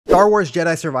Star Wars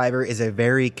Jedi Survivor is a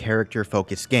very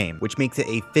character-focused game, which makes it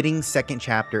a fitting second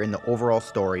chapter in the overall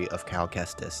story of Cal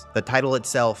Kestis. The title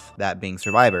itself, that being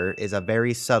Survivor, is a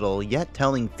very subtle yet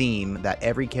telling theme that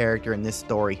every character in this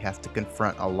story has to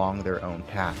confront along their own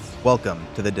paths. Welcome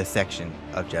to the Dissection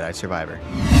of Jedi Survivor.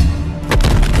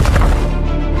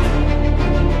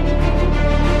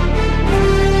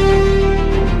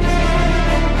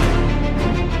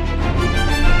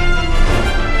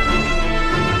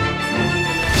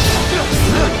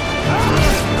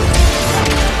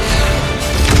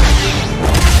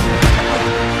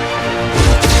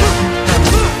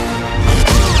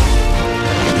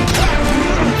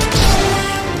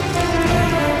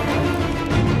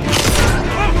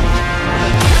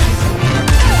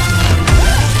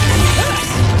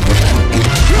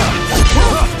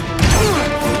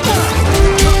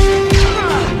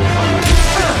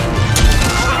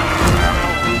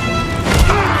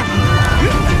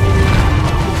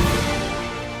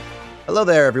 Hello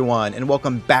there everyone, and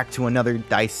welcome back to another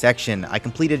Dissection. I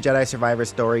completed Jedi Survivor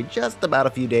story just about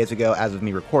a few days ago as of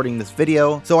me recording this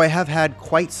video, so I have had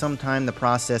quite some time to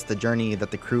process the journey that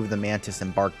the crew of the Mantis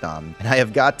embarked on, and I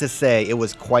have got to say it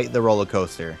was quite the roller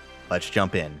coaster. Let's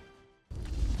jump in.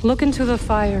 Look into the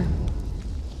fire.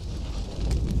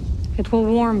 It will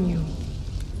warm you,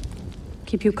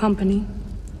 keep you company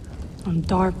on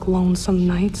dark, lonesome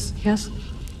nights, yes?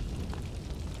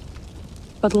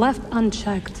 But left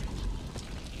unchecked,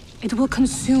 it will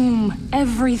consume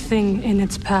everything in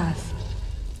its path,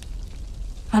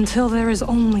 until there is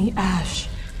only ash.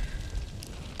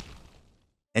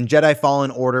 In Jedi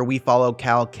Fallen Order, we follow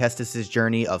Cal Kestis'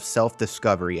 journey of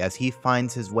self-discovery as he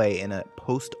finds his way in a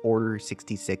post-Order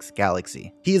 66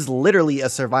 galaxy. He is literally a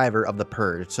survivor of the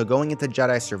Purge, so going into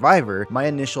Jedi Survivor, my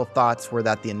initial thoughts were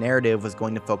that the narrative was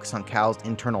going to focus on Cal's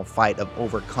internal fight of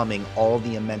overcoming all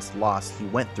the immense loss he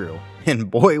went through.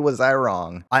 And boy was I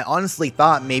wrong. I honestly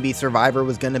thought maybe Survivor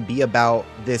was going to be about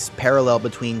this parallel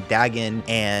between Dagan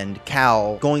and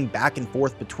Cal going back and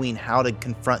forth between how to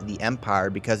confront the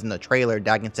Empire, because in the trailer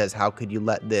Dagan says, how could you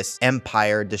let this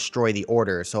Empire destroy the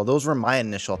Order? So those were my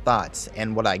initial thoughts,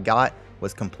 and what I got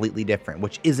was completely different,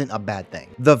 which isn't a bad thing.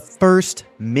 The first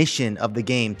mission of the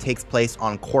game takes place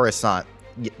on Coruscant,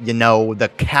 you know, the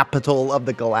capital of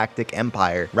the Galactic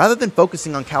Empire. Rather than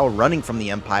focusing on Cal running from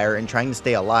the Empire and trying to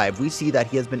stay alive, we see that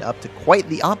he has been up to quite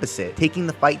the opposite, taking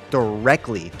the fight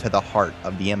directly to the heart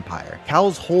of the Empire.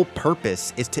 Cal's whole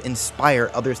purpose is to inspire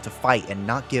others to fight and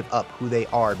not give up who they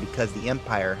are, because the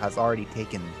Empire has already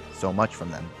taken so much from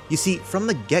them. You see, from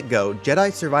the get-go,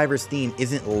 Jedi Survivor's theme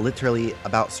isn't literally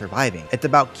about surviving. It's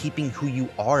about keeping who you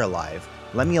are alive.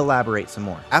 Let me elaborate some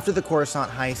more. After the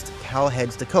Coruscant heist, Cal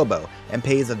heads to Kobo and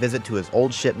pays a visit to his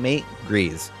old shipmate,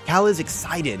 Grease. Cal is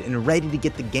excited and ready to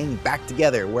get the gang back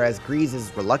together, whereas Grease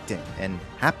is reluctant and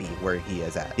happy where he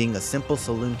is at, being a simple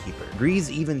saloon keeper.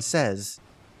 Grease even says,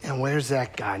 "And where's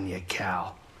that gotten you,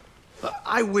 Cal?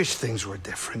 I wish things were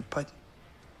different, but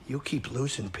you keep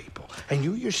losing people. And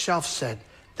you yourself said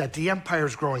that the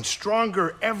Empire's growing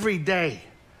stronger every day.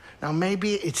 Now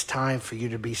maybe it's time for you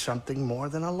to be something more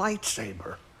than a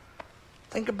lightsaber.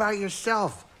 Think about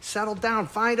yourself. Settle down,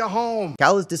 find a home."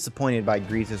 Cal is disappointed by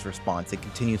Grease's response and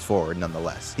continues forward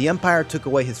nonetheless. The Empire took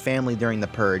away his family during the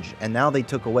Purge, and now they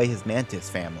took away his Mantis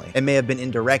family. It may have been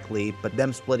indirectly, but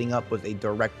them splitting up was a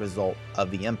direct result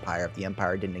of the Empire. If the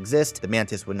Empire didn't exist, the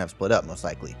Mantis wouldn't have split up, most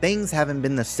likely. Things haven't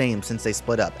been the same since they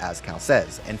split up, as Cal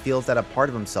says, and feels that a part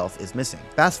of himself is missing.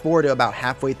 Fast forward to about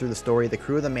halfway through the story, the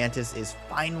crew of the Mantis is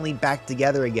finally back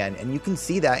together again, and you can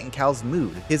see that in Cal's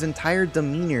mood. His entire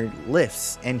demeanor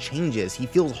lifts and changes. He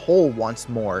feels whole once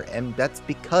more, and that's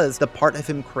because the part of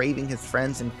him craving his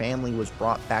friends and family was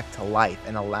brought back to life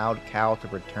and allowed Cal to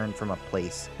return from a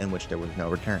place in which there was no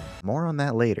return. More on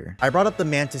that later. I brought up the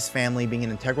Mantis family being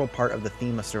an integral part of the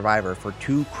theme of Survivor for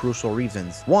two crucial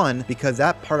reasons. One, because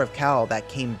that part of Cal that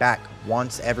came back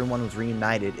once everyone was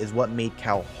reunited is what made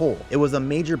Cal whole. It was a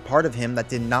major part of him that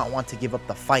did not want to give up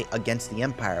the fight against the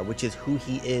Empire, which is who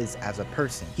he is as a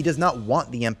person. He does not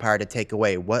want the Empire to take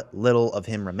away what little of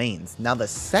him remains. Now the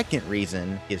second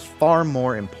reason is far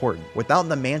more important. Without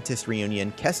the Mantis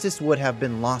reunion, Kestis would have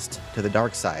been lost to the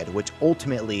dark side, which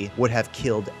ultimately would have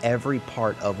killed every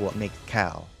part of what makes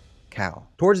Cal.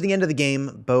 Towards the end of the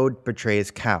game, Bode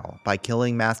betrays Cal by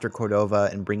killing Master Cordova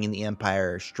and bringing the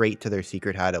Empire straight to their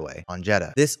secret hideaway on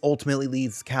Jedha. This ultimately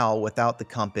leaves Cal without the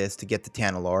compass to get to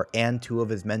Tanalorr and two of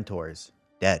his mentors.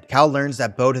 dead. Cal learns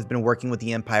that Bode has been working with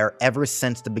the Empire ever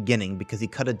since the beginning because he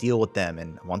cut a deal with them,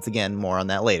 and once again, more on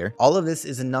that later. All of this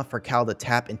is enough for Cal to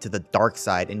tap into the dark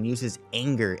side and use his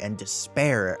anger and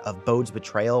despair of Bode's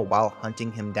betrayal while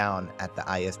hunting him down at the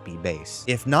ISB base.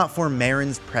 If not for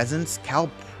Marin's presence, Cal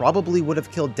probably would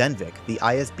have killed Denvik, the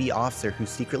ISB officer who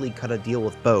secretly cut a deal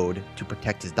with Bode to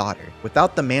protect his daughter.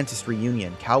 Without the Mantis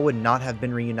reunion, Cal would not have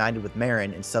been reunited with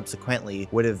Marin and subsequently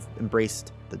would have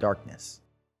embraced the darkness.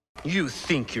 You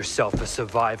think yourself a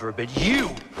survivor, but you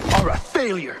are a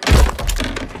failure!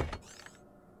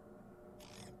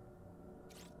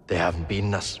 They haven't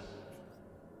beaten us.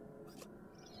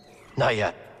 Not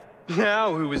yet.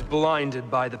 Now who is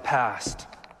blinded by the past?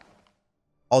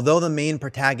 Although the main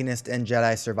protagonist and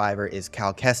Jedi survivor is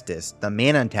Cal Kestis, the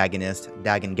main antagonist,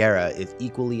 Dagan Gera, is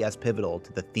equally as pivotal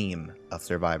to the theme of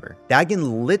Survivor.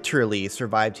 Dagan literally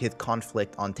survived his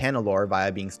conflict on Tanalorr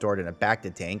via being stored in a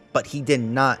Bacta tank, but he did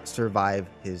not survive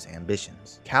his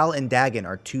ambitions. Cal and Dagan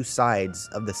are two sides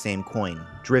of the same coin,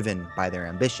 driven by their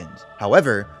ambitions.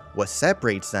 However, what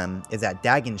separates them is that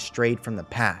Dagan strayed from the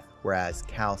path, whereas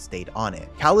Cal stayed on it.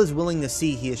 Cal is willing to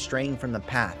see he is straying from the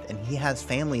path, and he has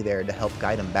family there to help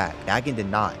guide him back. Dagan did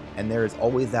not, and there is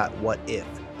always that what if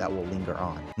that will linger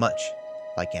on, much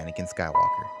like Anakin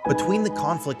Skywalker. Between the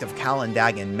conflict of Cal and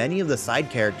Dagan, many of the side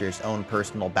characters' own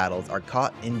personal battles are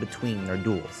caught in between their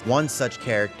duels. One such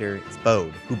character is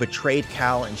Bode, who betrayed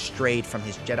Cal and strayed from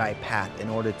his Jedi path in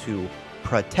order to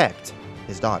protect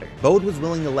his daughter. Bode was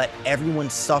willing to let everyone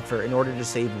suffer in order to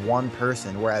save one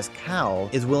person, whereas Cal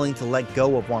is willing to let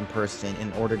go of one person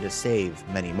in order to save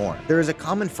many more. There is a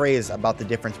common phrase about the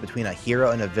difference between a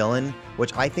hero and a villain,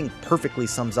 which I think perfectly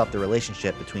sums up the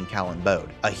relationship between Cal and Bode.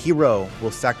 A hero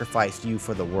will sacrifice you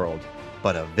for the world,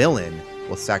 but a villain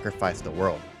will sacrifice the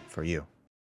world for you.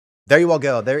 There you all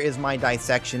go, there is my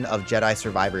dissection of Jedi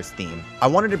Survivor's theme. I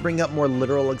wanted to bring up more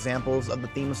literal examples of the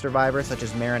theme of Survivor, such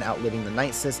as Marin outliving the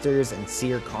Night Sisters and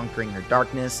Seer conquering her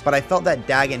darkness, but I felt that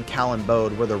Dagan, Cal, and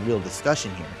Bode were the real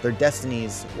discussion here. Their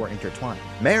destinies were intertwined.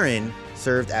 Marin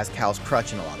served as Cal's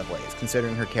crutch in a lot of ways,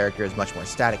 considering her character is much more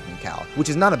static than Cal, which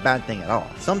is not a bad thing at all.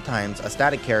 Sometimes a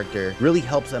static character really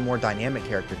helps a more dynamic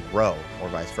character grow, or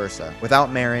vice versa.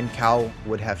 Without Marin, Cal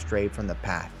would have strayed from the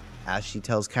path, as she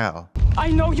tells Cal. I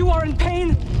know you are in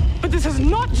pain, but this is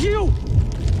not you!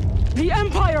 The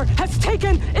Empire has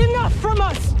taken enough from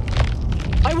us!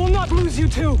 I will not lose you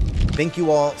too! Thank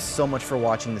you all so much for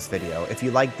watching this video. If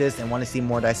you like this and want to see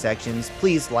more dissections,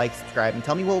 please like, subscribe, and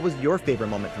tell me what was your favorite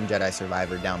moment from Jedi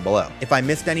Survivor down below. If I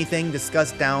missed anything,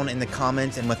 discuss down in the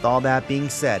comments, and with all that being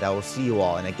said, I will see you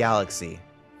all in a galaxy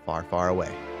far, far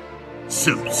away.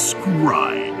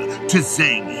 Subscribe to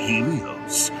Zang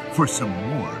Helios for some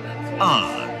more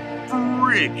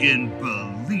unfreaking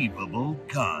believable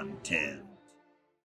content.